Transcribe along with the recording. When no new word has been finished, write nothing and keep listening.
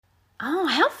Oh,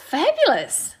 how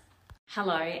fabulous.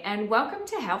 Hello and welcome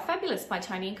to How Fabulous by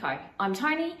Tony & Co. I'm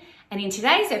Tony, and in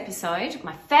today's episode,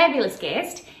 my fabulous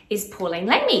guest is Pauline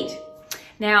Langmead.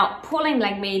 Now, Pauline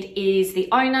Langmead is the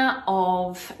owner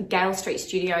of Gale Street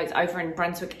Studios over in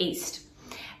Brunswick East.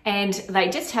 And they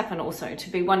just happen also to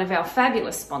be one of our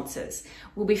fabulous sponsors.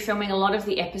 We'll be filming a lot of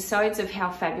the episodes of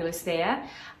How Fabulous there.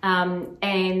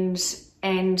 And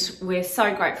we're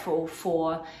so grateful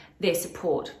for their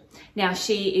support. Now,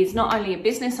 she is not only a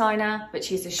business owner, but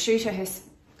she's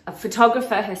a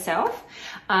photographer herself.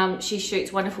 She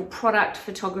shoots wonderful product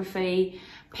photography,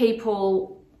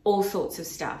 people, all sorts of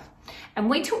stuff. And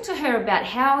we talked to her about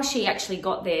how she actually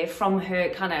got there from her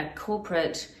kind of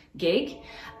corporate gig,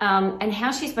 and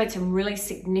how she's made some really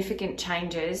significant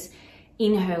changes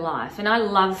in her life. And I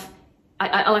love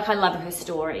her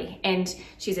story. And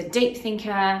she's a deep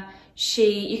thinker.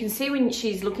 You can see when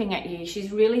she's looking at you,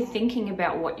 she's really thinking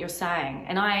about what you're saying.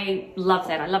 And I love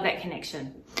that. I love that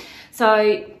connection.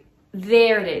 So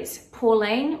there it is.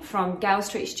 Pauline from Gale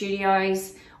Street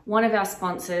Studios, one of our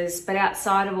sponsors. But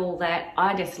outside of all that,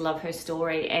 I just love her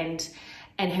story and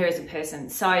her as a person.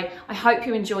 So I hope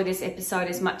you enjoy this episode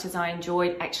as much as I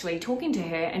enjoyed actually talking to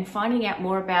her and finding out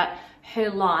more about her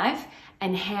life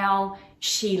and how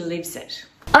she lives it.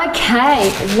 Okay,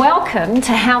 welcome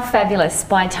to How Fabulous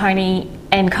by Tony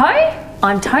 & Co.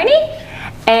 I'm Tony,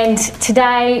 and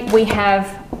today we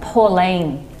have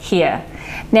Pauline here.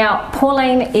 Now,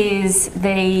 Pauline is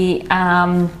the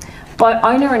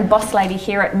owner and boss lady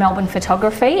here at Melbourne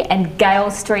Photography and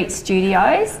Gale Street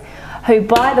Studios, who,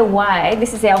 by the way,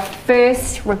 this is our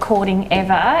first recording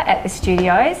ever at the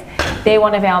studios. They're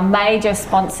one of our major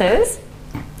sponsors.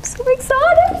 So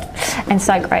excited and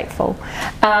so grateful.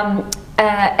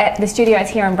 At the studios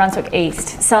here in Brunswick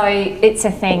East. So it's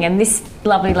a thing, and this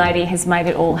lovely lady has made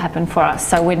it all happen for us.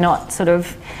 So we're not sort of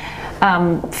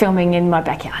filming in my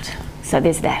backyard. So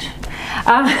there's that.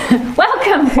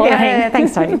 Welcome, Pauline. Yeah,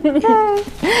 thanks, Tony.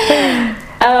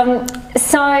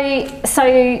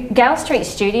 So Gale Street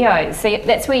Studios, so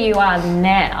that's where you are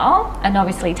now, and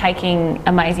obviously taking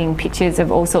amazing pictures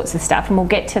of all sorts of stuff, and we'll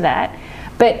get to that.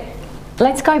 But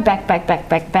let's go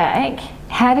back.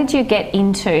 How did you get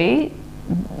into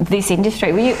this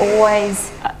industry? Were you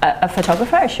always a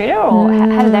photographer, a shooter, or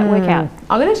how did that work out?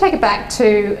 I'm going to take it back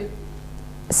to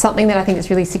something that I think is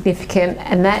really significant,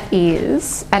 and that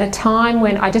is at a time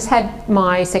when I just had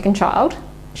my second child.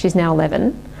 She's now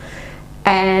 11,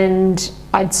 and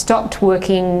I'd stopped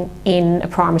working in a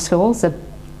primary school, so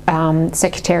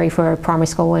secretary for a primary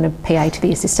school and a PA to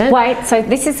the assistant. Wait, so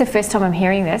this is the first time I'm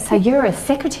hearing this. So you're a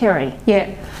secretary?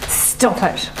 Yeah. Stop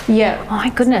it. Yeah. Oh my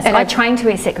goodness. I trained to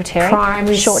be a secretary.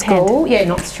 Primary shorthand. School. Yeah,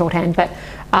 not shorthand, but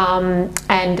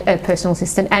and a personal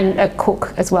assistant and a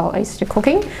cook as well. I used to do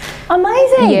cooking.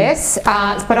 Amazing. Yes,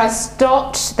 but I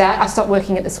stopped that. I stopped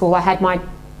working at the school. I had my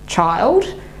child,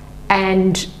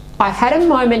 and I had a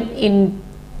moment in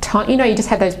time, you know, you just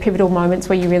have those pivotal moments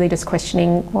where you're really just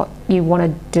questioning what you want to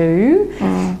do.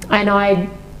 And I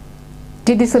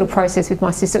did this little process with my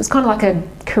sister. It was kind of like a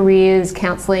careers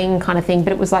counselling kind of thing,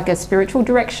 but it was like a spiritual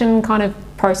direction kind of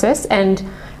process. And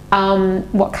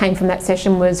what came from that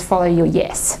session was follow your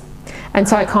yes. And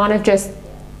so I kind of just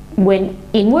went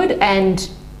inward and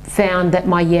found that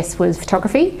my yes was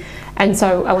photography. And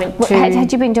so I went to...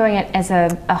 Had you been doing it as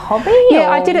a hobby? Yeah,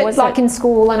 I did it like in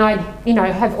school, and I, you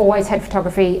know, have always had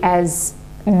photography as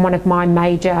one of my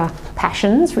major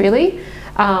passions, really.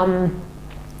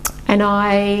 And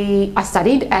I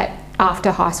studied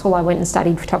after high school. I went and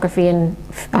studied photography and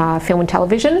film and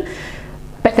television.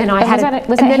 But then I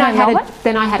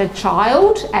had a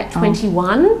child at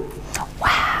 21.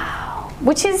 Wow,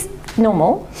 which is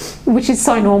normal. Which is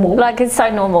so normal. Like, it's so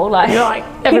normal. Like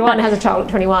everyone has a child at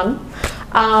 21.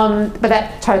 But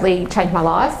that totally changed my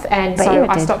life, and so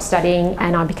I stopped studying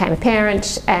and I became a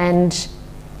parent, and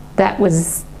that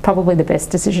was probably the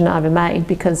best decision I ever made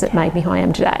because it made me who I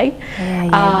am today.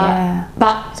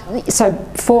 But so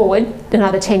forward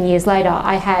another 10 years later,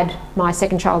 I had my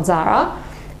second child, Zara,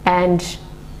 and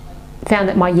found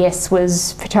that my yes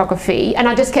was photography, and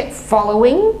I just kept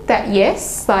following that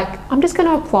yes. Like, I'm just going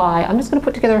to apply, I'm just going to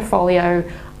put together a folio,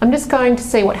 I'm just going to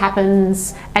see what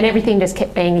happens, and everything just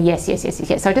kept being a yes.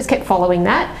 So I just kept following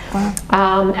that.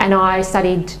 Wow. And I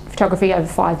studied photography over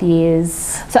 5 years.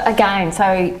 So again,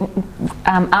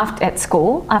 after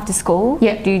school,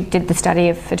 yep, you did the study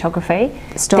of photography.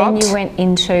 Stopped. Then you went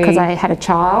into... Because I had a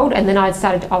child, and then I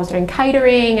was doing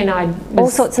catering, and all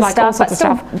sorts of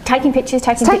stuff. Taking pictures,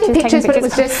 but it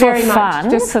was just very much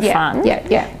just for fun.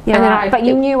 Yeah. And then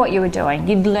you knew what you were doing.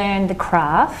 You'd learned the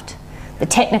craft, the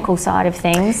technical side of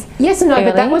things. Yes and no,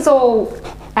 but that was all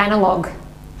analog.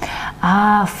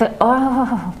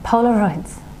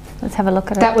 Polaroids. Let's have a look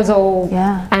at it. That was all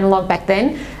Yeah. analog back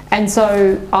then. And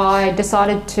so I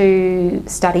decided to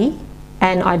study,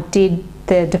 and I did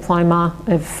the diploma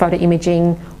of photo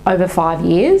imaging over 5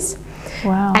 years.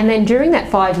 Wow. And then during that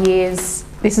 5 years,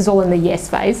 this is all in the yes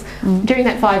phase. During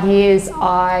that 5 years,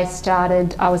 I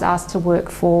was asked to work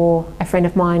for a friend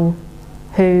of mine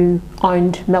who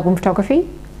owned Melbourne Photography.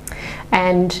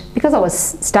 And because I was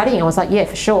studying, I was like, yeah,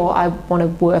 for sure, I want to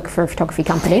work for a photography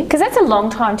company. Because that's a long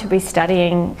time to be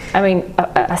studying, I mean,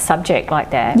 a subject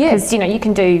like that. Yeah. Because, you know, you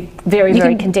can do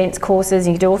very condensed courses,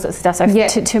 and you can do all sorts of stuff. So Yeah.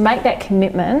 to make that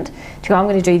commitment to go, I'm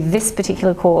going to do this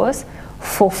particular course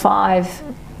for 5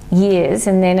 years,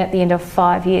 and then at the end of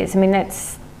 5 years, I mean,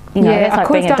 that's, you know, that's like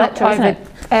being a doctor, isn't it?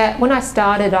 When I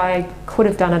started, I could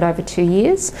have done it over 2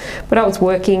 years, but I was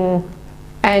working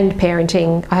and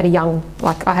parenting. I had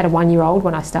I had a 1-year-old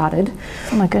when I started.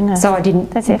 Oh my goodness. So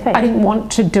That's epic. I didn't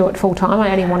want to do it full time. I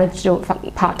only wanted to do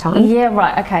it part time. Yeah,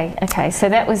 right. Okay. So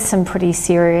that was some pretty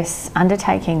serious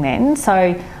undertaking then.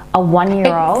 So a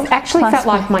 1-year-old. It actually plus felt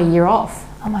like my year off,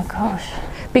 Oh my gosh.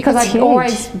 because That's I'd huge.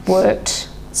 always worked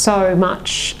so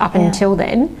much up until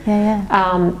then.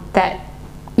 That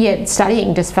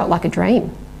studying just felt like a dream.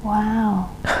 Wow.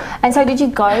 And so did you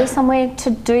go somewhere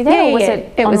to do that? Yeah, or was yeah.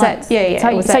 it It was online? at- yeah, yeah, So,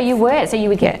 it was so at- you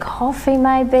would get coffee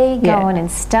maybe, go Yeah. on and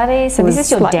study. So It this was,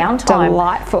 is your like, downtime.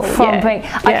 delightful, From yeah. being,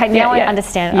 Yeah, okay, now yeah, I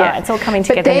understand. yeah. All right, it's all coming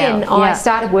together But then now. I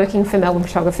started working for Melbourne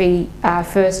Photography,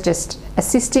 first just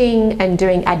assisting and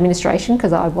doing administration,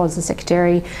 because I was the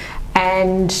secretary,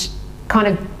 and kind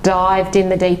of dived in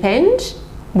the deep end,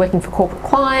 working for corporate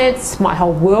clients. My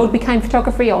whole world became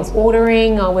photography. I was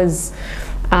ordering, I was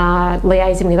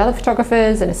liaising with other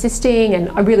photographers and assisting, and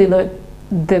I really learnt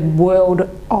the world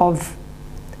of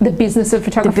the business of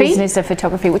The photography. business of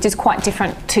photography, which is quite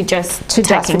different to just To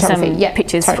just taking some photography. Yeah,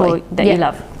 pictures totally. that Yeah. you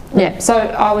love. Yeah, so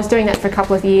I was doing that for a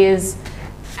couple of years,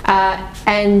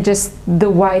 and just the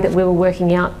way that we were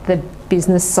working out the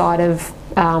business side of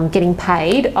getting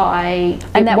paid, it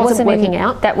wasn't working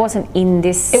out. That wasn't in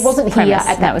this. It wasn't here premise,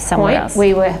 at that was somewhere point.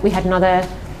 else.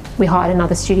 We hired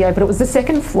another studio, but it was the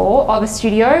second floor of a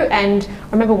studio. And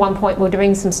I remember one point we were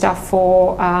doing some stuff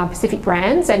for Pacific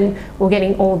Brands, and we were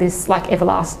getting all this like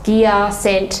Everlast gear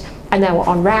sent, and they were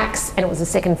on racks, and it was the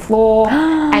second floor,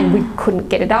 and we couldn't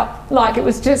get it up. Like, it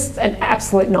was just an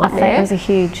absolute I think nightmare. it was a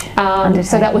huge undertaking.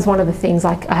 So that was one of the things.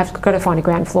 Like, got to find a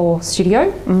ground floor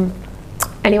studio.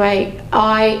 Anyway,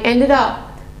 I ended up.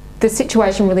 The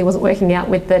situation really wasn't working out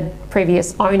with the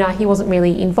previous owner. He wasn't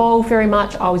really involved very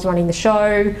much. I was running the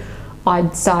show.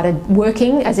 I'd started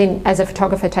working as a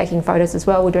photographer, taking photos as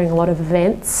well. We're doing a lot of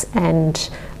events and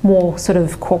more sort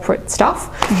of corporate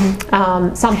stuff.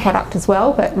 Some product as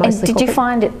well, but mostly And did you corporate.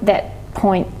 find at that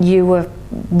point you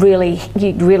really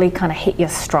kind of hit your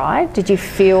stride? Did you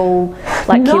feel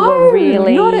like you were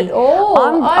really? not at all.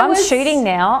 I'm shooting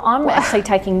now. I'm actually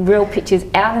taking real pictures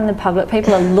out in the public.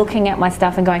 People are looking at my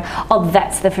stuff and going, "Oh,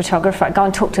 that's the photographer. Go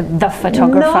and talk to the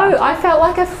photographer." No, I felt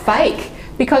like a fake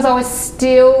because I was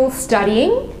still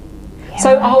studying.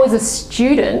 So I was a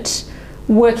student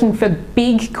working for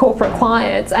big corporate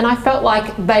clients, and I felt like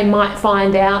they might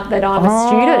find out that I'm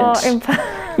a student.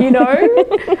 You know,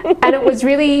 and it was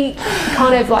really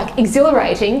kind of like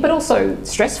exhilarating, but also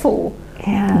stressful,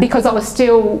 because I was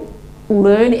still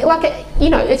learning. Like, you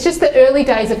know, it's just the early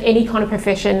days of any kind of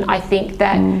profession. I think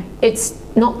that it's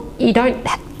not, you don't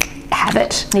have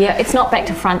it. Yeah, it's not back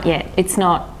to front yet. It's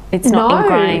not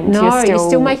ingrained. No, you're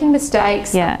still making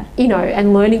mistakes. Yeah. You know,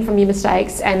 and learning from your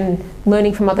mistakes and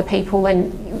learning from other people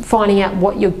and finding out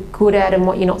what you're good at and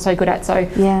what you're not so good at. So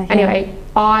anyway,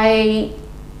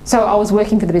 So I was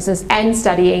working for the business and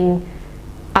studying,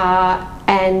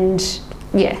 and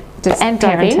just and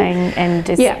dove in. parenting and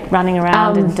just running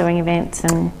around and doing events,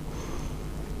 and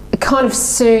it kind of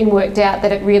soon worked out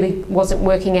that it really wasn't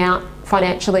working out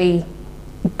financially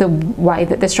the way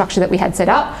that the structure that we had set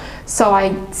up. So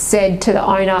I said to the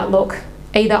owner, look,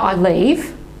 either I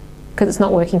leave because it's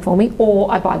not working for me,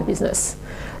 or I buy the business.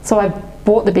 So I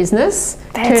bought the business,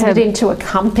 turned it into a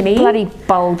company. Bloody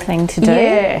bold thing to do.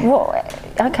 Yeah. Well,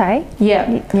 okay.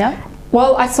 Yeah. Yeah.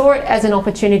 Well, I saw it as an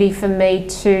opportunity for me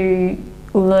to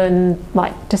learn,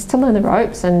 just to learn the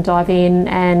ropes and dive in,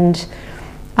 and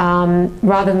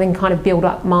rather than kind of build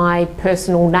up my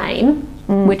personal name,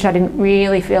 which I didn't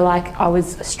really feel like I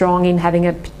was strong in having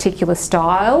a particular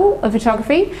style of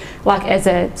photography, like as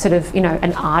a sort of,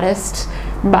 an artist,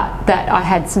 but that I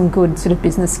had some good sort of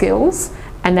business skills,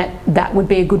 and that would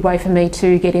be a good way for me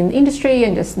to get in the industry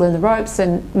and just learn the ropes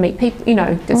and meet people,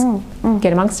 just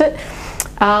get amongst it.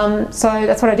 So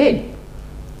that's what I did.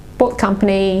 Bought the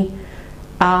company,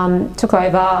 took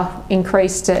over,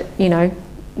 increased it, you know,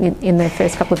 in the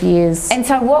first couple of years. And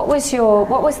so what was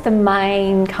the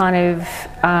main kind of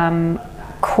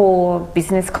core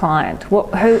business client? Who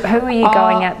are you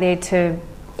going out there to?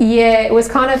 Yeah, it was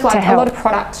kind of like a help? lot of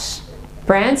product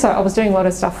brands. So I was doing a lot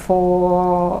of stuff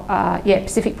for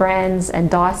Pacific Brands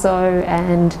and Daiso,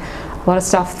 and a lot of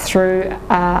stuff through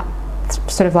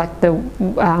sort of like the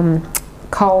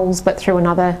Coles, but through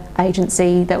another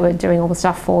agency that were doing all the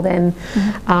stuff for them.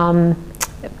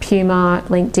 Puma,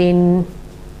 LinkedIn,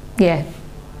 yeah,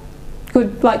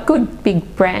 good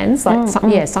big brands like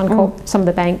Suncorp, some of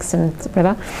the banks and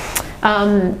whatever.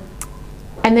 And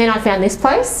then I found this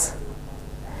place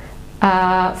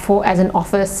as an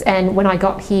office, and when I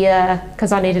got here,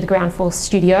 because I needed a ground floor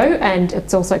studio and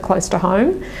it's also close to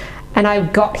home, and I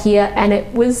got here and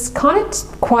it was kind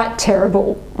of quite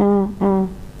terrible.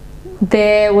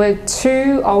 There were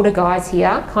two older guys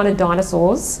here, kind of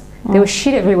dinosaurs. There was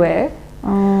shit everywhere.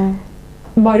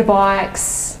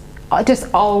 Motorbikes,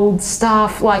 just old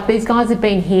stuff. Like, these guys had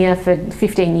been here for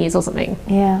 15 years or something.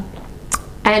 Yeah.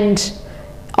 And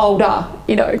older,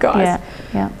 you know, guys.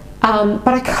 Yeah.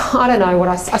 But I don't know what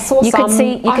I saw. You could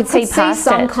see past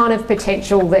some it. kind of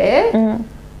potential there,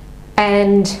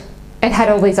 and it had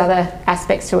all these other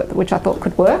aspects to it which I thought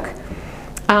could work.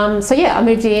 So yeah, I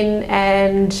moved in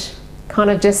and kind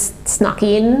of just snuck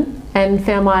in and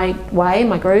found my way,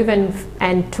 my groove,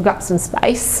 and took up some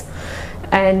space.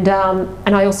 And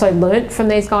I also learnt from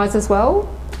these guys as well.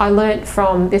 I learnt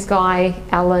from this guy,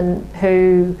 Alan,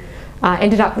 who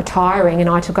ended up retiring, and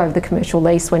I took over the commercial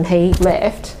lease when he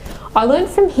left. I learned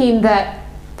from him that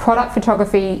product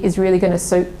photography is really going to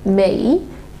suit me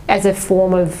as a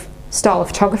form of style of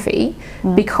photography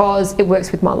because it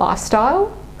works with my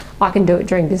lifestyle. I can do it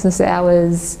during business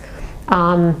hours.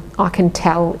 I can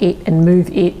tell it and move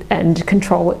it and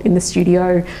control it in the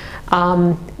studio.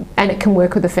 And it can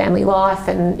work with a family life,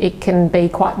 and it can be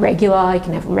quite regular. You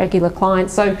can have regular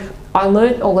clients. So I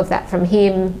learnt all of that from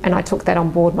him, and I took that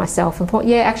on board myself and thought,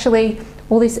 yeah, actually,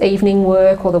 all this evening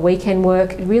work or the weekend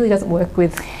work, it really doesn't work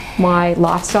with my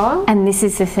lifestyle. And this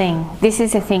is the thing.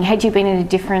 Had you been in a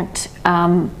different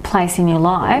place in your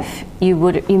life, you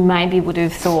maybe would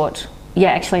have thought, yeah,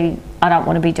 actually, I don't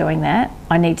want to be doing that.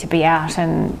 I need to be out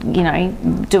and, you know,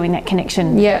 doing that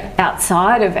connection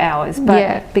outside of hours.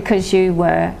 But because you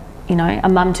were, you know, a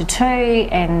mum to two,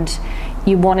 and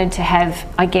you wanted to have,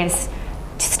 I guess,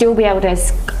 still be able to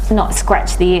not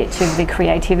scratch the itch of the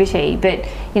creativity, but,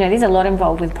 you know, there's a lot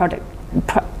involved with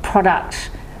product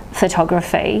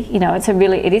photography. You know,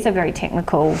 it is a very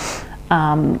technical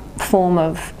form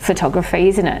of photography,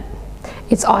 isn't it?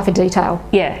 It's eye for detail.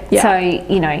 Yeah. So,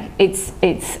 you know, it's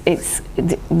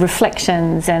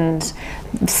reflections and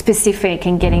specific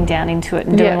and getting down into it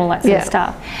and doing all that sort of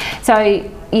stuff. So,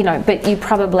 you know, but you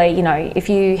probably, you know, if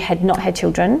you had not had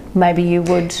children, maybe you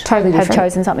would have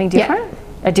chosen something different,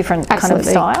 a different kind of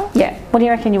style. Yeah. What do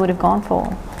you reckon you would have gone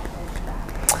for?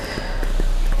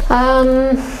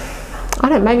 I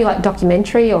don't know, maybe like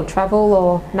documentary or travel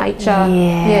or nature.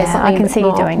 Yeah, something I can see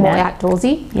you doing more that.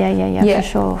 Outdoorsy. Yeah,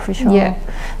 for sure. Yeah.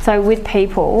 So with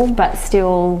people, but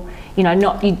still, you know,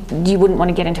 not you wouldn't want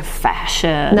to get into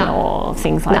fashion or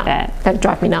things like that. That'd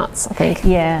drive me nuts, I think.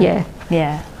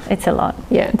 Yeah. It's a lot.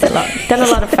 Yeah, it's a lot. Done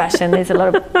a lot of fashion. There's a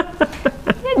lot of,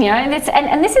 you know,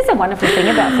 and this is a wonderful thing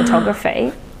about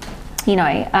photography. You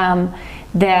know,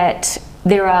 that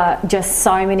there are just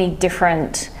so many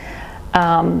different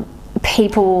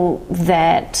people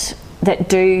that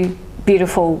do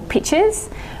beautiful pictures,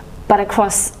 but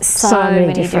across so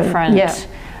many different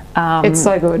it's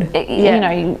so good. You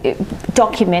know,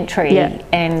 documentary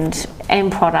and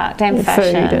product and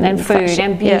fashion and food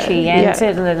and beauty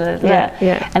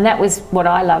and that was what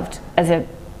I loved as a,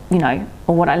 you know,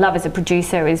 or what I love as a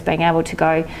producer, is being able to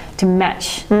go to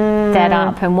match that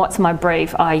up. And what's my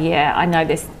brief? Oh yeah, I know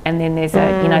this. And then there's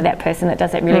a, you know, that person that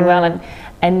does it really well,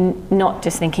 and not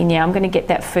just thinking, yeah, I'm going to get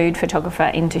that food photographer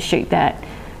in to shoot that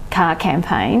car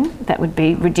campaign. That would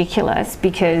be ridiculous,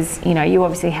 because, you know, you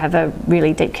obviously have a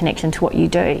really deep connection to what you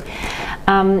do.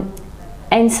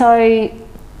 And so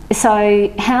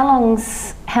how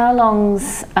long's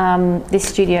this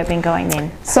studio been going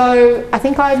then? So I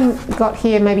think I got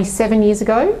here maybe 7 years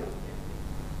ago,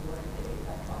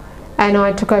 and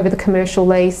I took over the commercial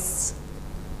lease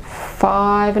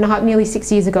 5.5, nearly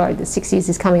 6 years ago. The 6 years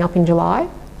is coming up in July.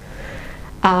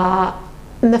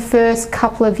 In the first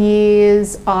couple of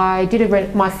years, I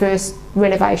did my first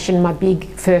renovation, my big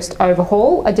first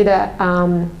overhaul. I did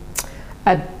a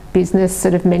business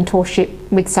sort of mentorship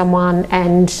with someone,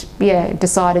 and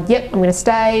decided, I'm going to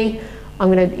stay.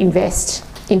 I'm going to invest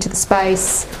into the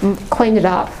space, cleaned it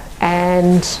up,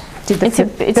 and did the, It's a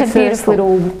the first beautiful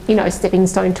little, stepping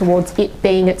stone towards it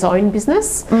being its own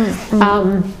business.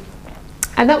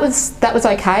 And that was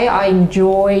okay. I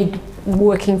enjoyed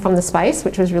working from the space,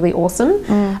 which was really awesome.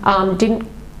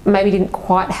 Didn't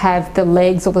quite have the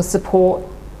legs or the support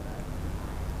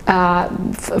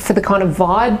for the kind of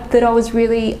vibe that I was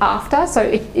really after. So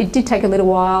it did take a little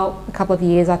while, a couple of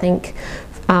years, I think,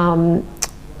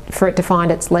 for it to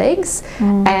find its legs.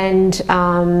 And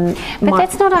but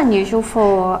that's not unusual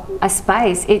for a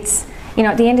space. It's,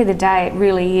 at the end of the day, it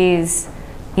really is,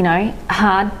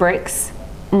 hard bricks,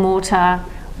 mortar,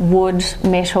 wood,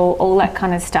 metal, all that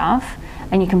kind of stuff,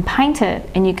 and you can paint it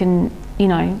and you can,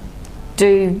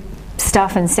 do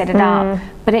stuff and set it up,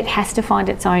 but it has to find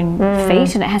its own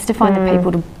feet, and it has to find the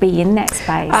people to be in that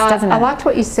space, doesn't it? I liked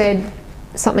what you said,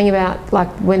 something about like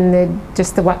when the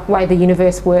way the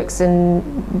universe works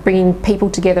and bringing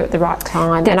people together at the right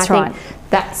time. That's and I right. think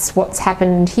that's what's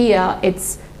happened here.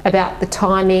 It's about the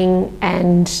timing,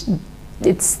 and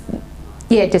it's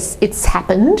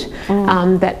happened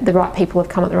that the right people have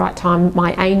come at the right time.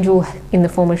 My angel in the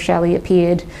form of Shelley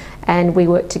appeared, and we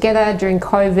worked together during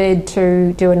COVID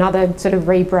to do another sort of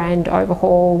rebrand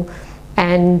overhaul,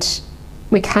 and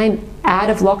we came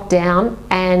out of lockdown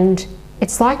and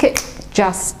it's like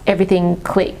everything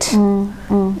clicked.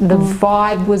 The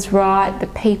vibe was right, the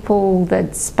people,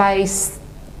 the space,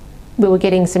 we were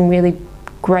getting some really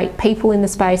great people in the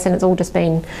space, and it's all just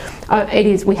been,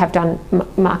 we have done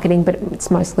marketing, but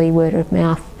it's mostly word of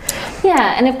mouth.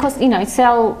 Yeah, and of course,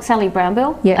 Sally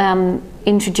Brownbill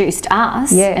introduced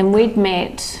us, and we'd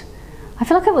met, I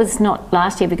feel like it was not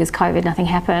last year because COVID, nothing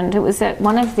happened. It was at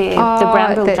one of the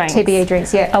Brownbill drinks. TBA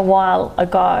drinks, a while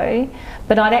ago,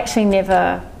 but I'd actually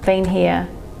never been here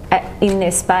in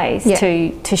this space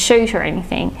to shoot or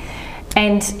anything.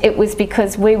 And it was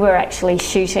because we were actually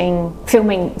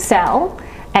filming Sal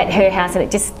at her house, and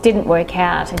it just didn't work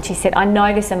out. And she said, I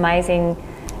know this amazing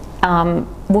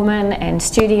woman and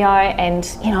studio, and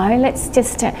let's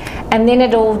just and then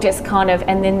it all just kind of,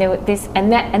 and then there was this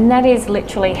and that is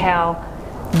literally how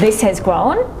this has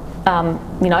grown.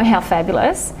 How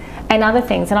fabulous, and other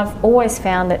things. And I've always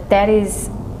found that is,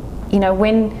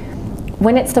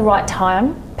 when it's the right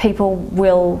time, people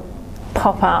will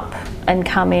pop up and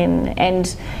come in,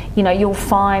 and you'll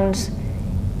find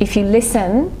if you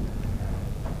listen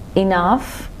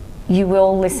enough, you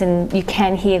will listen, you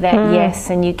can hear that yes,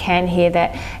 and you can hear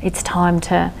that it's time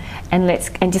to,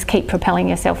 and just keep propelling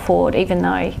yourself forward, even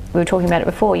though we were talking about it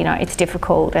before, it's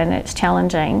difficult and it's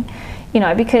challenging,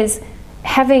 because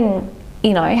having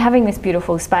this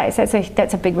beautiful space,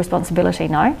 that's a big responsibility,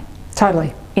 no?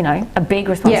 Totally. A big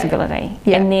responsibility.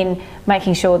 Yeah. And then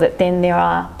making sure that then there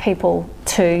are people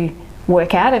to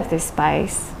work out of this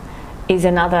space is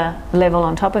another level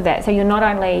on top of that. So you're not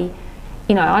only,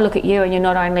 I look at you and you're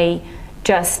not only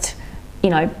just,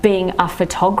 being a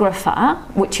photographer,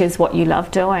 which is what you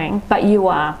love doing, but you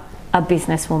are a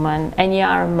businesswoman and you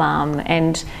are a mum,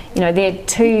 and, they're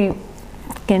two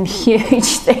fucking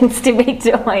huge things to be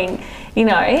doing,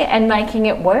 and making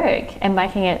it work and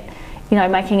making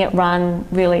it run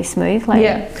really smoothly.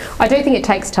 Yeah, I do think it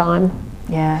takes time.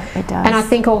 Yeah, it does. And I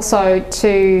think also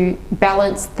to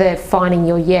balance the finding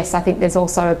your yes, I think there's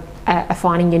also a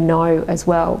finding your no as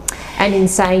well. And in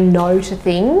saying no to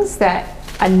things that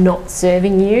are not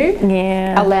serving you,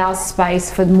 allows space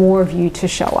for more of you to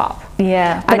show up.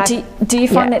 Yeah, but do you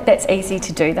find that that's easy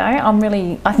to do though? I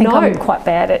think I'm quite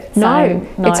bad at saying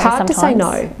no. It's hard to say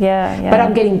no. Yeah. But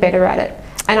I'm getting better at it,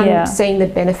 and I'm seeing the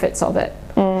benefits of it.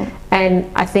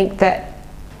 And I think that,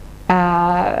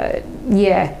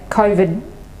 COVID,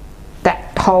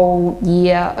 that whole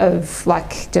year of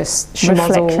like just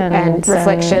schmozzle and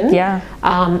reflection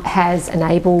has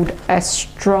enabled a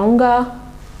stronger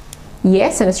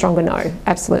yes and a stronger no.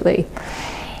 Absolutely.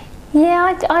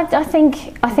 Yeah, I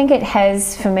think it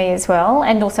has for me as well,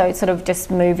 and also sort of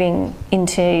just moving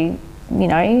into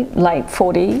late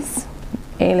 40s,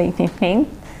 early 50s,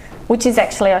 which is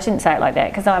actually, I shouldn't say it like that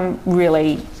because I'm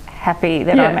really happy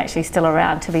that I'm actually still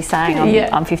around to be saying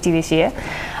I'm 50 this year,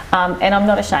 and I'm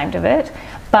not ashamed of it.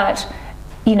 But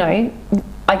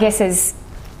I guess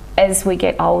as we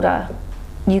get older,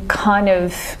 you kind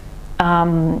of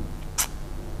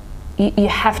you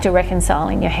have to reconcile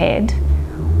in your head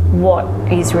what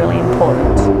is really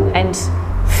important. And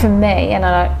for me, and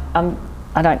I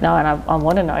don't know, and I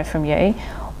want to know from you,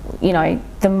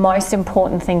 the most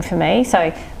important thing for me,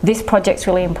 so this project's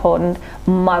really important,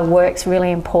 my work's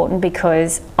really important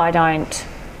because I don't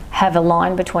have a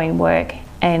line between work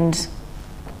and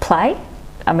play.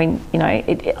 I mean,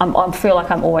 I feel like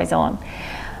I'm always on.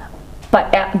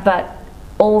 But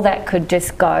all that could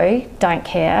just go, don't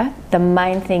care. The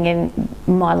main thing in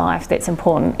my life that's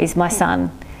important is my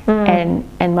son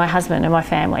and my husband and my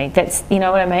family. That's, you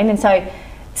know what I mean? And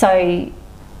so,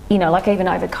 you know, like even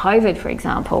over COVID, for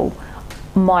example,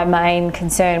 my main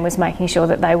concern was making sure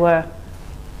that they were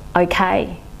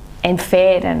okay and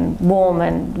fed and warm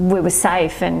and we were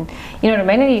safe, and you know what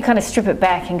I mean? And you kind of strip it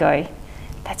back and go,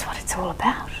 that's what it's all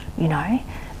about, you know?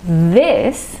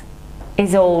 This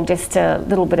is all just a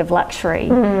little bit of luxury.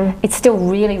 It's still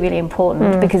really, really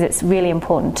important because it's really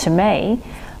important to me,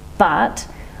 but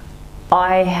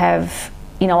I have,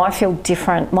 you know, I feel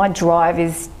different. My drive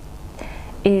is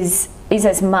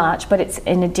as much, but it's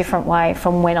in a different way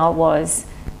from when I was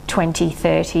 20,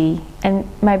 30, and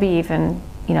maybe even,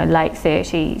 you know, late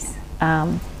 30s,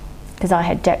 because I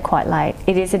had Jack quite late.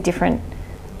 It is a different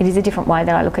way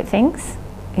that I look at things,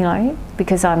 you know,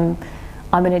 because I'm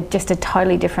in just a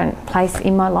totally different place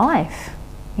in my life,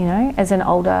 you know, as an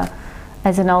older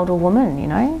woman, you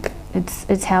know.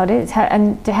 It's how it is.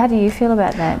 And how do you feel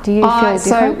about that? Do you feel different?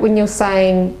 So when you're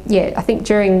saying, yeah, I think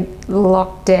during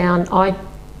lockdown,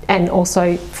 and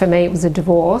also for me it was a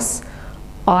divorce,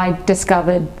 I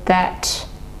discovered that,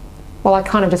 well, I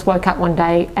kind of just woke up one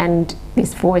day and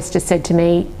this voice just said to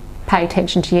me, pay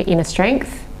attention to your inner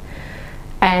strength.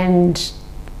 And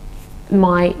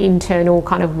my internal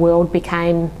kind of world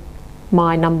became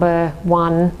my number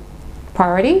one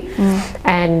priority.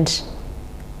 And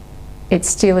it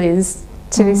still is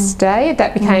to this day.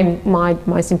 That became my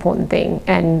most important thing.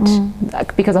 And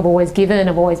because I've always given,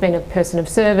 I've always been a person of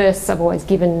service, I've always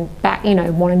given back, you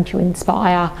know, wanting to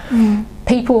inspire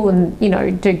people and, you know,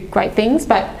 do great things.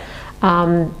 But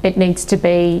it needs to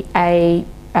be a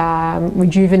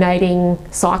rejuvenating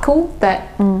cycle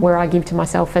that where I give to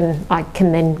myself and I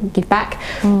can then give back.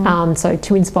 So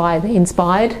to inspire the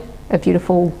inspired, a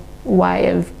beautiful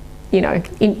way of, you know,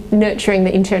 nurturing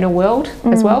the internal world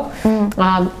as well,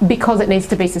 because it needs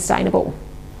to be sustainable.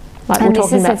 Like we were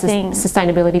talking about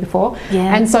sustainability before.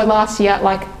 And so last year,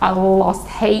 like, I lost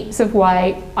heaps of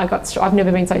weight. I've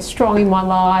never been so strong in my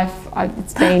life.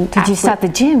 It's been. Did you start the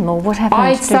gym, or what happened?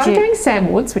 I started doing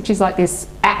Sam Woods, which is like this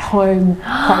at-home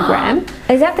program.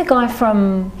 Is that the guy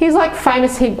from? He's like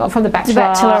famous from The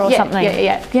Bachelor. Or something.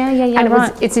 Yeah.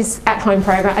 And it's this at-home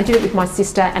program. I did it with my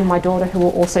sister and my daughter, who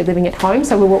were also living at home.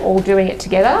 So we were all doing it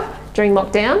together during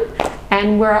lockdown,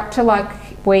 and we're up to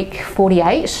like week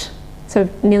 48. So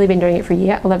I've nearly been doing it for a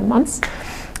year, 11 months.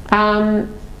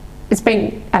 It's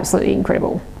been absolutely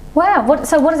incredible. Wow.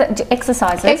 So what is it?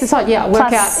 Exercises? Exercise, yeah. I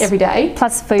work out every day.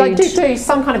 Plus food. I do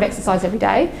some kind of exercise every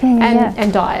day.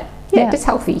 And diet. Yeah, just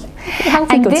healthy,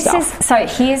 and good this stuff. So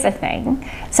here's the thing.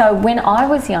 So when I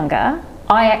was younger,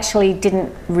 I actually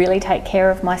didn't really take care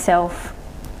of myself,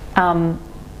 you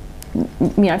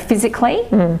know, physically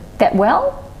that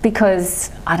well.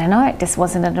 Because, I don't know, it just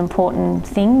wasn't an important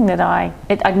thing that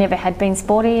I'd never had been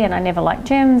sporty, and I never liked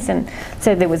gyms, and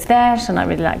so there was that, and I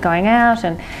really liked going out,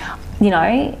 and, you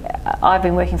know, I've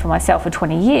been working for myself for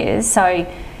 20 years, so,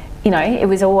 you know, it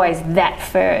was always that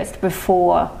first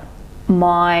before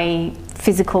my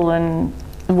physical and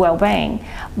well-being.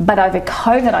 But over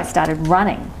COVID, I started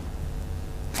running.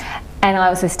 And I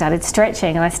also started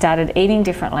stretching, and I started eating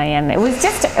differently, and it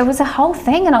was a whole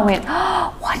thing. And I went,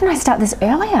 oh, why didn't I start this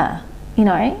earlier? You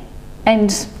know,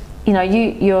 and you know,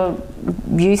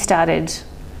 you started,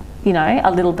 you know,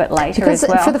 a little bit later as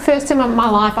well. For the first time in my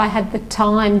life, I had the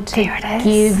time to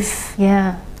give.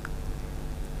 Yeah.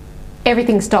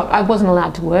 Everything stopped. I wasn't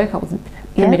allowed to work. I wasn't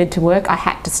permitted to work. I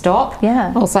had to stop.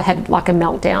 Yeah. I also had like a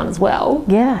meltdown as well.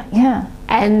 Yeah.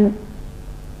 And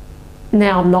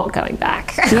now I'm not going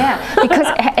back. Because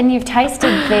and you've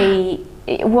tasted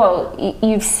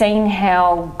you've seen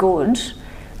how good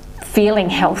feeling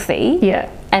healthy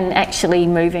and actually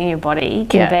moving your body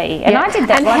can be. And I did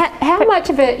that. And how much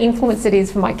of an influence it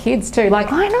is for my kids too.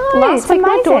 Like, I know, last week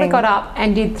my daughter got up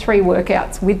and did 3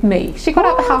 workouts with me. She got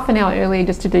up half an hour earlier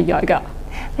just to do yoga.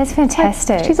 That's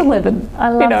fantastic. She's 11. I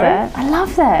love that. I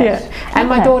love that. Yeah. And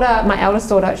my daughter, my eldest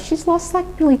daughter, she's lost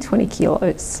like nearly 20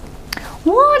 kilos.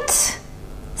 What?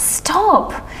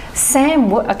 Stop. Sam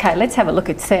Wood. Okay, let's have a look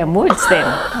at Sam Woods then.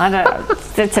 I know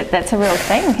that's a real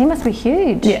thing. He must be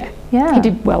huge. Yeah. He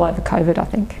did well over COVID, I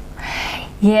think.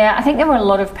 Yeah, I think there were a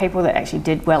lot of people that actually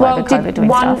did well over COVID doing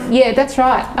stuff. Yeah, that's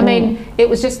right. I mean, it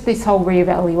was just this whole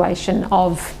reevaluation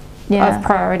of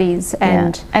priorities,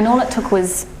 and all it took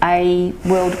was a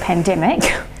world pandemic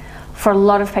for a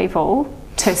lot of people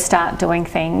to start doing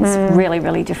things really,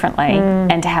 really differently,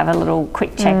 and to have a little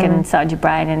quick check inside your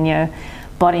brain and your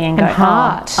body and go,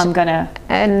 heart. I'm going to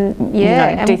And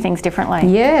do things differently.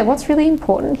 Yeah, what's really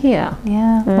important here?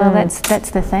 Yeah, well,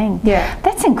 that's the thing. Yeah.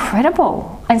 That's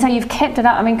incredible. And so you've kept it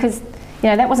up. I mean, because,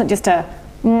 that wasn't just a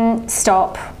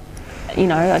stop, a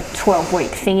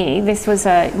 12-week thingy. This was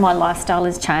my lifestyle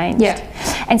has changed. Yeah.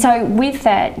 And so with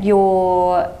that,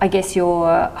 your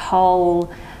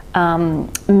whole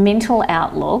mental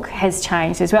outlook has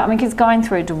changed as well. I mean, because going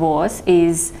through a divorce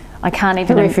is, I can't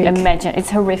even imagine.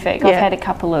 It's horrific. Yeah. I've had a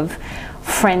couple of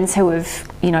friends who have,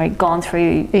 gone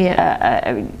through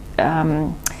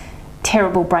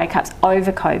terrible breakups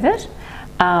over COVID,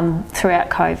 throughout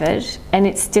COVID, and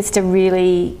it's just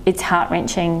it's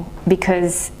heart-wrenching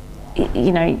because,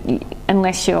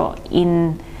 unless you're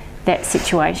in that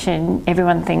situation,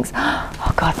 everyone thinks,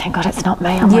 oh God, thank God it's not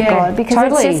me. Oh my God, because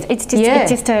it's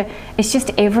just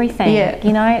everything. Yeah.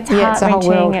 It's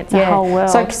heart-wrenching. It's a whole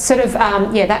world. So sort of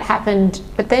that happened,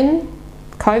 but then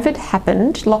COVID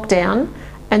happened, lockdown,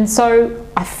 and so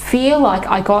I feel like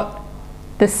I got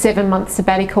the 7-month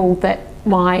sabbatical that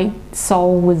my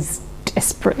soul was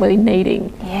desperately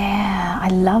needing. Yeah, I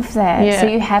love that. Yeah. So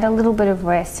you had a little bit of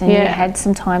rest and you had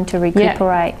some time to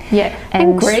recuperate. Yeah,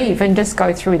 and grieve and just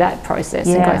go through that process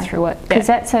and go through it. Because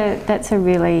that's a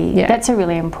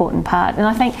really important part. And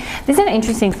I think there's an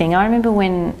interesting thing. I remember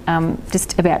when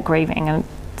just about grieving, and I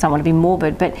don't want to be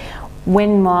morbid, but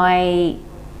when my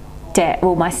dad,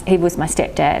 he was my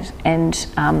stepdad, and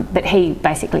but he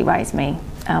basically raised me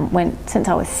since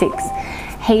I was 6.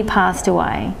 He passed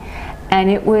away. And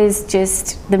it was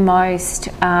just the most,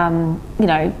 I've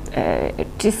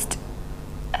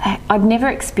never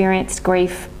experienced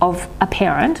grief of a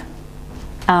parent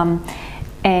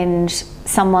and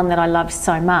someone that I loved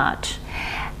so much.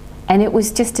 And it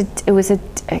was just a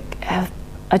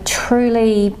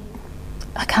truly,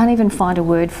 I can't even find a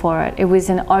word for it. It was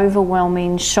an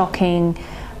overwhelming, shocking,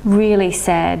 really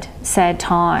sad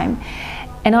time.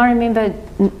 And I remember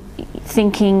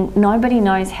thinking, nobody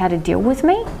knows how to deal with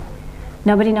me.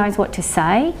 Nobody knows what to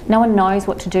say. No one knows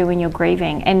what to do when you're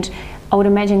grieving. And I would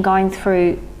imagine going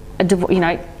through a divorce,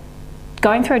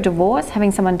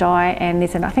 having someone die, and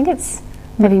I think it's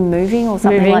maybe moving or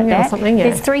something like that.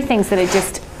 There's 3 things that are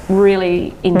just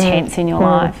really intense in your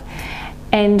life.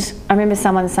 And I remember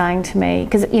someone saying to me,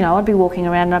 because I'd be walking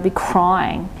around and I'd be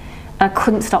crying. I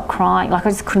couldn't stop crying. Like, I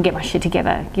just couldn't get my shit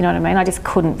together. You know what I mean? I just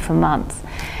couldn't for months.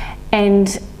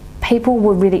 And people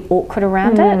were really awkward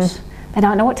around it. They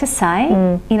don't know what to say,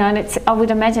 and I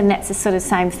would imagine that's the sort of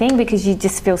same thing, because you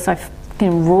just feel so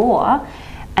fucking raw,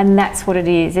 and that's what it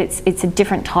is. It's a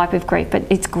different type of grief, but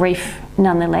it's grief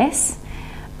nonetheless.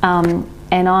 And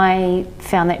I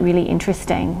found that really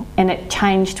interesting, and it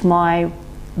changed my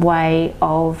way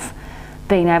of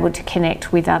being able to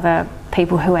connect with other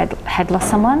people who had lost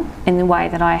someone in the way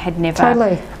that I had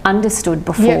never understood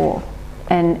before. Yep.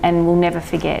 And will never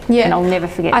forget. Yeah. And I'll never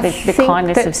forget the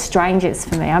kindness of strangers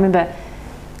for me. I remember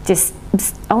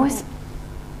I was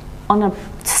on a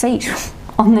seat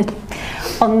on the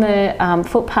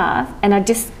footpath, and I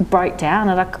just broke down,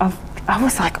 and I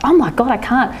was like, oh my God, I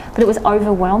can't. But it was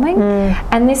overwhelming.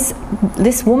 And this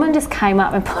woman just came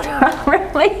up and put her arm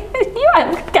around me. You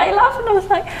had a gay laugh, and I was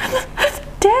like,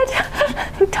 Dad.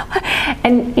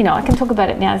 And I can talk about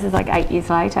it now. This is like 8 years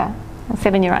later,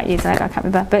 7 or 8 years later, I can't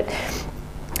remember. But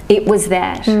it was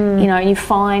that, you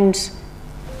find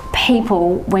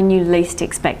people when you least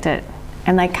expect it,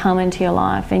 and they come into your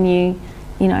life, and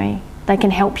they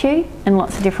can help you in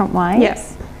lots of different ways.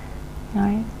 Yes.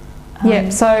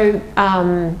 So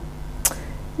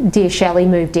dear Shelley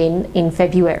moved in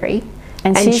February,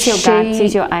 and she's your guide,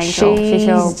 she's your angel. She's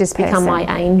just become my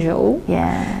angel.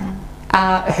 Yeah.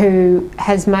 Who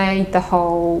has made the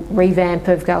whole revamp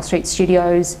of Girl Street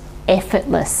Studios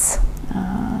effortless.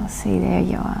 See, there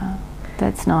you are.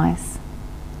 That's nice.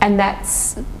 And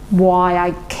that's why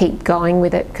I keep going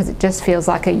with it, because it just feels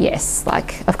like a yes.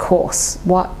 Like, of course.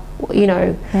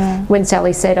 When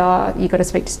Sally said, oh, you got to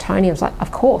speak to Tony, I was like,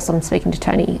 of course I'm speaking to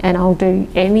Tony, and I'll do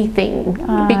anything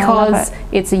because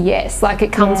it's a yes. Like,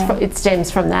 it stems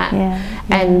from that.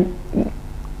 And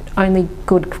only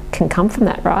good can come from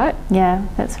that, right? Yeah,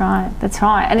 that's right.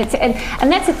 And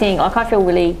and that's the thing. Like, I feel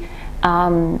really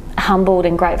humbled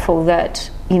and grateful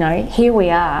that here we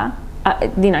are.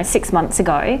 6 months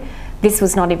ago, this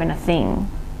was not even a thing,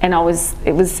 and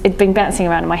it'd been bouncing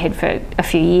around in my head for a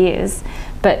few years.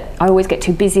 But I always get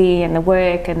too busy, and the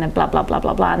work and the blah blah blah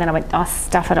blah blah, and then I went, oh,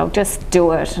 stuff it, I'll just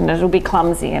do it, and it'll be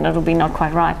clumsy and it'll be not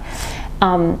quite right,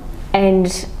 and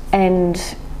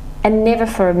never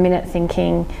for a minute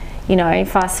thinking,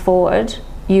 fast forward,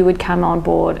 you would come on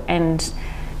board and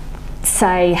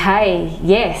say, hey,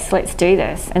 yes, let's do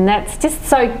this. And that's just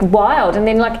so wild. And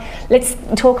then, like, let's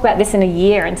talk about this in a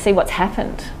year and see what's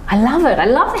happened. I love it. I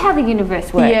love how the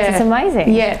universe works. Yeah. It's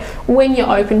amazing. Yeah, when you're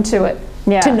open to it,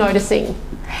 to noticing.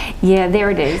 Yeah,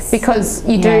 there it is. Because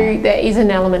there is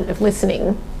an element of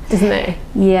listening, isn't there?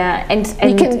 Yeah, and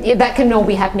that can all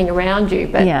be happening around you,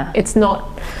 but it's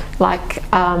not like,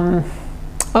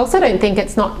 I also don't think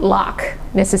it's not luck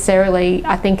necessarily.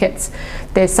 I think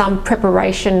there's some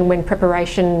preparation when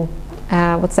preparation,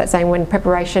 what's that saying, when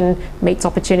preparation meets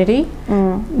opportunity.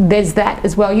 There's that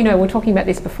as well. You know, we were talking about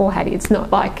this before, Hattie. It's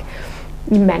not like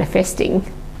you're manifesting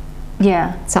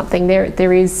something.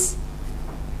 There is,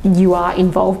 you are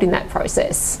involved in that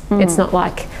process. It's not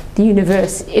like the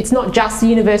universe, it's not just the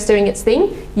universe doing its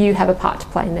thing. You have a part to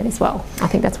play in that as well. I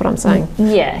think that's what I'm saying.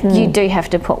 Yeah, you do have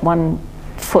to put one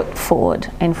foot forward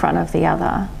in front of the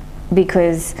other,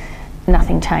 because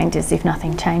nothing changes if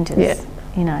nothing changes. Yeah.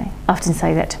 You know, I often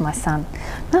say that to my son.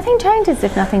 Nothing changes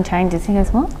if nothing changes. He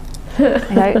goes, what?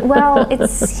 I go, well,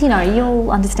 it's, you know, you'll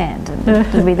understand, and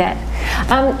it'll be that.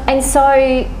 And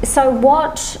so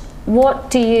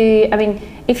what do you, I mean,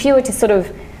 if you were to sort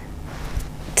of,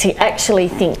 to actually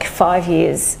think 5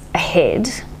 years ahead,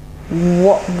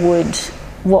 what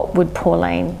would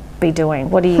Pauline be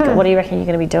doing? What do you reckon you're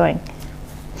going to be doing?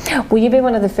 Will you be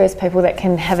one of the first people that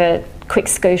can have a quick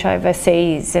scoot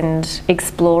overseas and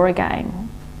explore again?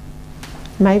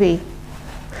 Maybe.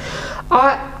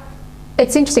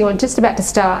 It's interesting. I'm just about to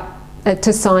start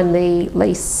to sign the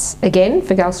lease again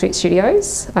for Gull Street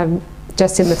Studios. I'm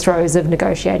just in the throes of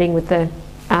negotiating with the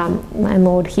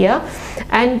landlord here,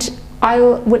 and I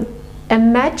would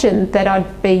imagine that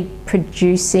I'd be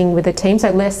producing with a team, so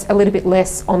a little bit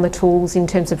less on the tools in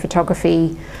terms of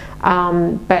photography,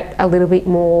 but a little bit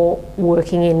more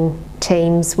working in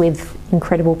teams with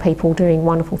incredible people doing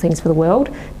wonderful things for the world,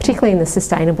 particularly in the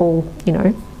sustainable, you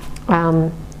know,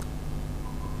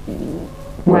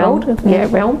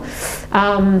 realm.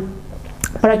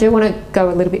 But I do want to go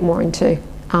a little bit more into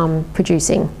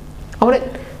producing. I want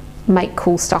to make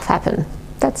cool stuff happen.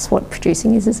 That's what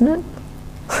producing is, isn't it?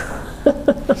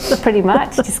 Pretty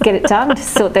much. Just get it done.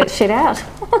 Just sort that shit out.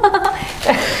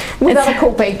 With other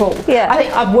cool people. Yeah. I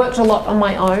think I've worked a lot on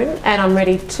my own, and I'm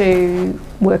ready to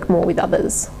work more with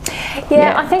others.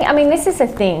 Yeah, I think, I mean, this is the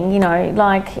thing, you know,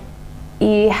 like,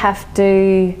 you have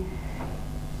to,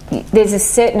 there's a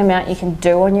certain amount you can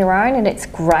do on your own, and it's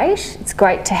great. It's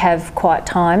great to have quiet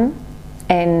time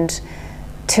and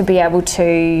to be able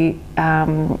to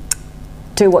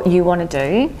do what you want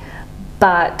to do.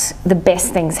 But the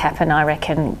best things happen, I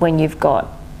reckon, when you've got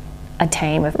a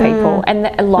team of people and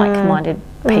like-minded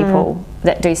people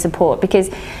that do support. Because,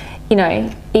 you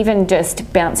know, even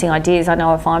just bouncing ideas, I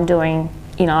know if I'm doing,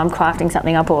 you know, I'm crafting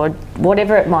something up or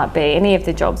whatever it might be, any of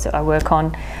the jobs that I work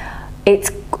on,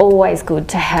 it's always good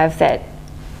to have that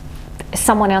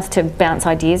someone else to bounce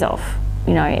ideas off.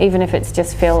 You know, even if it's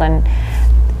just Phil and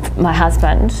my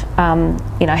husband,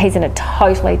 you know, he's in a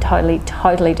totally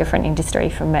different industry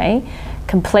from me,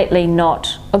 completely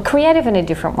not creative in a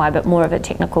different way, but more of a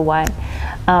technical way.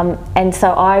 And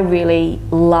so I really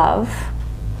love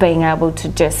being able to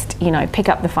just, you know, pick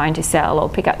up the phone to Sal or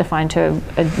pick up the phone to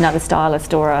another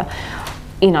stylist or a,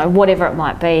 you know, whatever it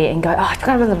might be, and go, oh,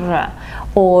 blah, blah, blah,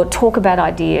 or talk about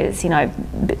ideas, you know,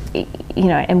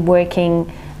 and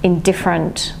working in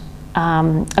different,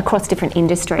 across different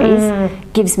industries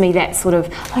gives me that sort of,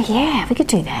 oh yeah, we could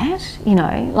do that, you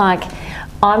know, like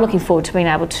I'm looking forward to being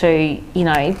able to, you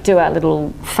know, do our little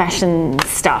fashion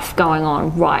stuff going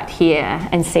on right here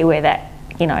and see where that,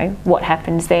 you know, what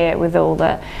happens there with all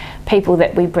the people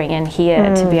that we bring in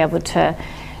here to be able to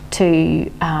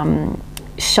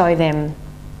show them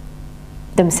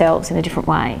themselves in a different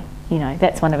way. You know,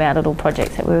 that's one of our little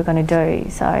projects that we were going to do.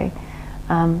 So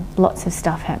lots of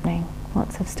stuff happening.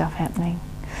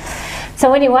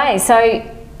 So anyway,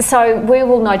 so we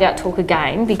will no doubt talk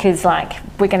again, because like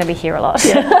we're going to be here a lot.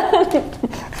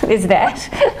 There's that.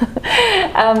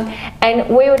 And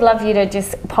we would love you to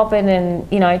just pop in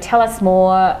and, you know, tell us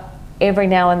more every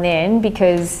now and then,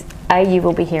 because you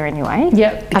will be here anyway.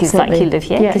 Yep, because absolutely. like you live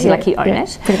here, because you own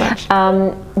it. Pretty much.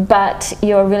 But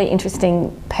you're a really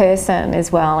interesting person as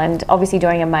well, and obviously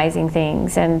doing amazing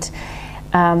things. And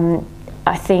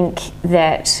I think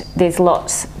that there's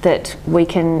lots that we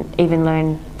can even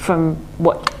learn from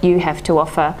what you have to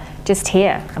offer just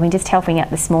here. I mean, just helping out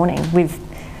this morning with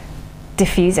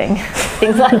diffusing,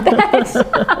 things like that.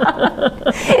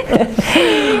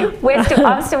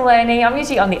 I'm still learning. I'm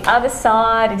usually on the other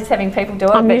side and just having people do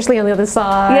it. I'm usually on the other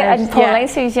side. Yeah, and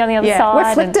Pauline's usually on the other side.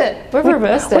 We've flipped it. We've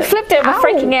reversed it. We've flipped it. We're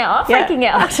freaking out.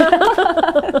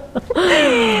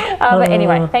 But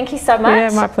anyway, thank you so much. Yeah,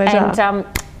 my pleasure. And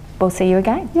we'll see you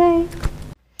again. Yay.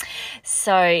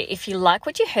 So if you like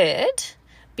what you heard,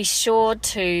 be sure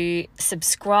to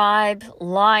subscribe,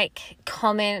 like,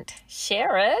 comment,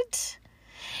 share it.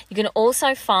 You can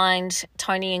also find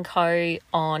Toni & Co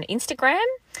on Instagram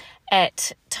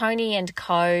at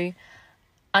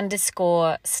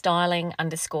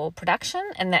toni_styling_production,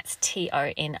 and that's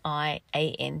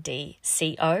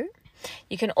TONIANDCO.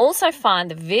 You can also find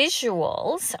the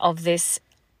visuals of this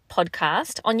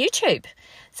podcast on YouTube.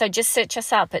 So just search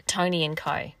us up at Toni &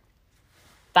 Co.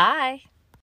 Bye.